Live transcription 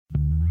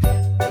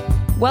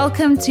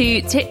Welcome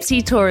to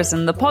Tipsy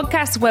Tourism, the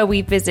podcast where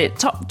we visit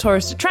top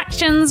tourist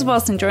attractions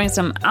whilst enjoying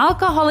some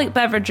alcoholic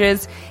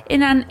beverages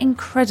in an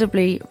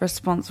incredibly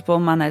responsible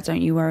manner.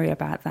 Don't you worry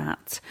about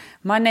that.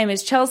 My name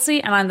is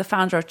Chelsea and I'm the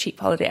founder of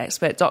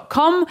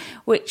cheapholidayexpert.com,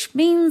 which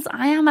means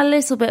I am a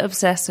little bit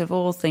obsessed with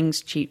all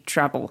things cheap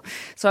travel.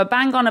 So I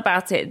bang on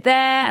about it there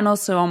and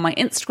also on my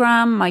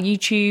Instagram, my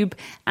YouTube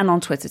and on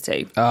Twitter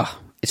too. Oh,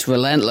 it's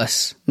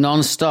relentless,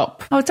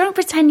 non-stop. Oh, don't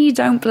pretend you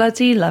don't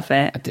bloody love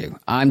it. I do.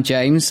 I'm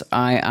James.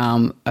 I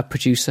am a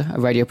producer,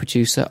 a radio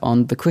producer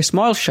on The Chris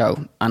Moyle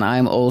Show, and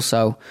I'm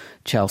also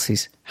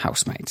Chelsea's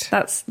housemate.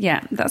 That's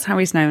how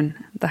he's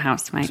known, the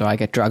housemate. So I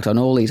get dragged on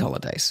all these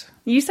holidays.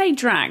 You say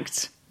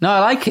dragged. No, I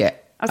like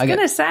it. I was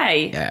going to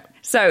say. Yeah.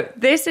 So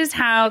this is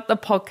how the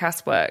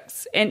podcast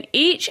works. In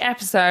each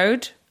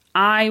episode,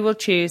 I will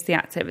choose the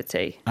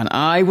activity. And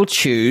I will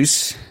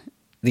choose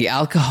the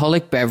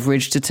alcoholic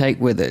beverage to take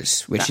with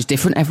us, which is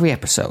different every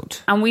episode.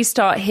 And we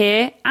start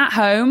here at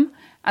home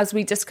as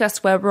we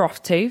discuss where we're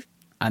off to.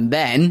 And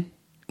then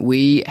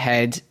we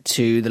head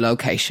to the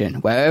location,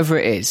 wherever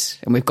it is.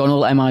 And we've gone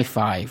all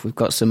MI5. We've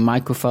got some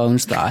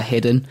microphones that are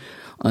hidden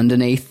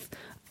underneath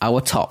our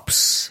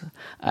tops.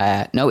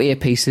 No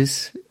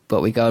earpieces,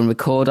 but we go and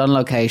record on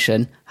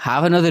location,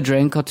 have another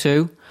drink or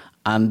two,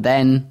 and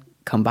then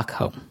come back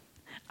home.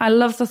 I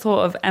love the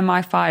thought of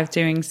MI5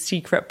 doing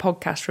secret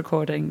podcast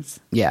recordings.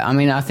 Yeah, I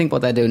mean, I think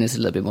what they're doing is a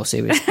little bit more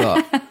serious,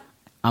 but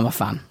I'm a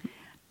fan.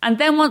 And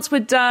then once we're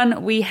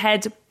done, we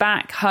head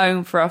back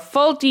home for a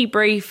full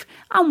debrief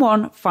and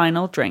one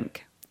final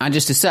drink. And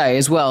just to say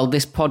as well,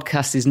 this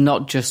podcast is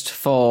not just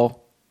for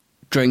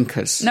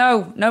drinkers.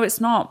 No,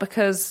 it's not,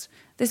 because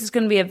this is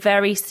going to be a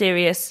very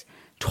serious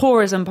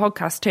tourism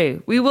podcast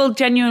too. We will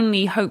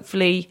genuinely,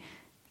 hopefully,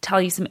 tell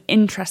you some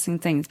interesting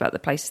things about the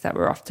places that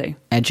we're off to.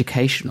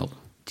 Educational.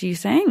 Do you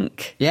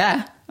think?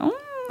 Yeah.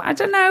 I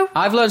don't know.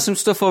 I've learned some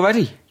stuff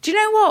already. Do you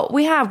know what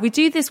we have? We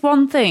do this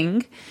one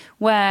thing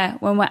where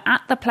when we're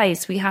at the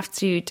place, we have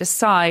to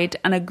decide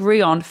and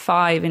agree on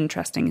 5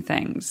 interesting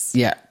things.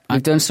 Yeah,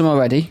 I've done some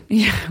already.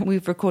 Yeah,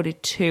 we've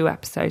recorded 2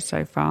 episodes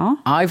so far.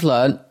 I've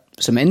learned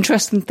some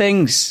interesting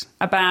things.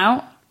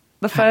 About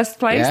the first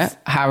place? Yeah,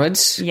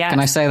 Harrods. Yeah. Can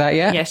I say that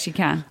yet? Yes, you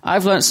can.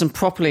 I've learned some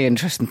properly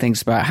interesting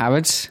things about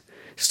Harrods.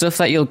 Stuff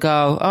that you'll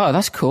go, oh,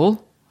 that's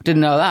cool.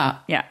 Didn't know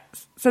that. Yeah.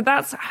 So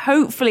that's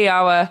hopefully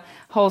our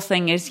whole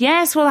thing is,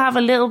 yes, we'll have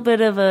a little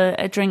bit of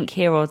a drink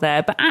here or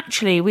there, but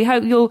actually we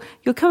hope you'll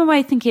come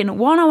away thinking,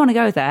 1, I want to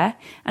go there,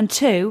 and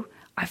 2,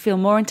 I feel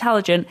more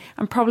intelligent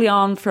and probably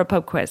on for a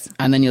pub quiz.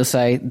 And then you'll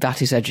say,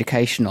 that is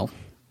educational.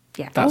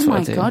 Yeah. That's oh what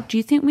my I do. God, do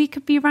you think we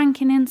could be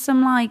ranking in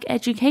some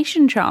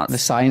education charts? The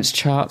science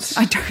charts.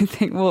 I don't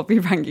think we'll be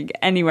ranking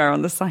anywhere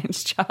on the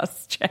science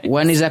charts, James.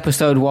 When is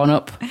episode 1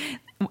 up?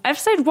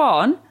 Episode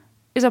 1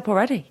 is up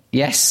already.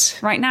 Yes.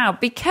 Right now,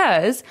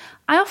 because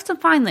I often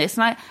find this,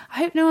 and I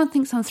hope no one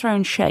thinks I'm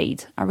throwing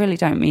shade. I really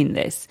don't mean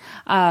this.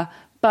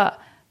 But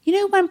you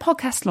know when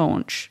podcasts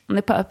launch and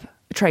they put up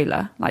a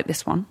trailer like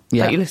this one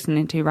that you're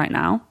listening to right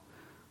now?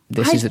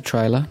 This is a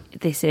trailer.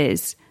 This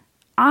is.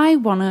 I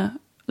want to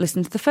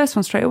listen to the first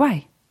one straight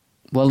away.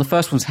 Well, the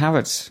first one's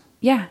Harrods.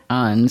 Yeah.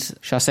 And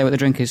shall I say what the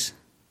drink is?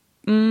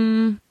 All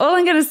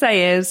I'm going to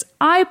say is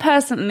I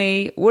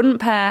personally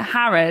wouldn't pair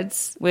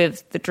Harrods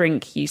with the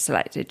drink you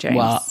selected, James.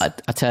 Well,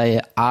 I tell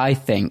you, I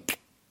think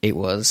it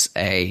was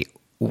a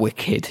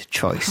wicked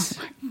choice.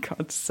 Oh my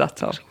God,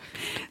 subtle.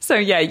 So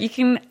yeah, you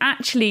can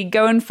actually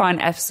go and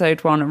find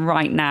episode 1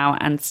 right now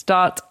and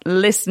start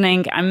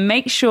listening, and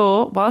make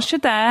sure whilst you're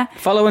there,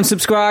 follow and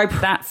subscribe.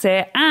 That's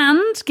it.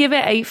 And give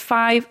it a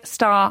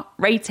 5-star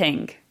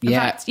rating. In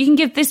fact, you can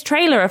give this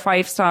trailer a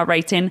 5-star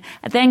rating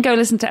and then go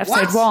listen to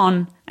episode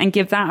 1 and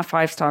give that a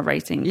 5-star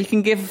rating. You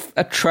can give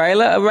a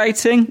trailer a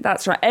rating?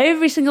 That's right.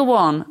 Every single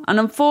one. And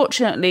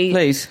unfortunately,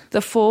 please,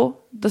 the 4,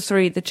 the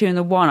 3, the 2 and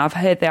the 1, I've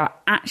heard they are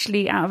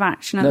actually out of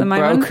action at the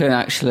moment. They're broken,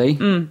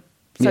 actually.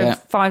 So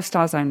 5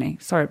 stars only.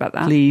 Sorry about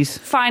that. Please.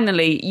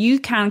 Finally, you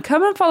can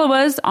come and follow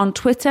us on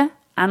Twitter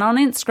and on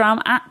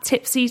Instagram at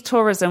Tipsy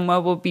Tourism,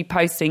 where we'll be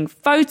posting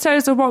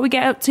photos of what we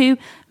get up to,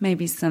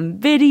 maybe some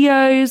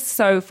videos.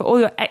 So for all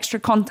your extra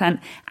content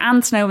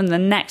and to know when the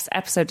next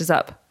episode is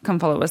up, come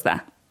follow us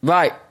there.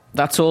 Right.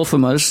 That's all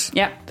from us.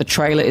 Yep. The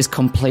trailer is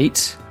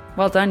complete.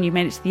 Well done. You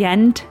made it to the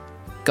end.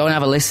 Go and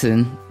have a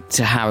listen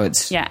to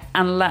Harrods. Yeah.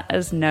 And let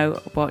us know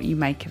what you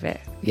make of it.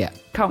 Yeah.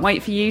 Can't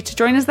wait for you to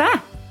join us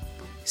there.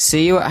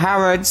 See you at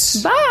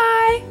Harrods.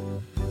 Bye.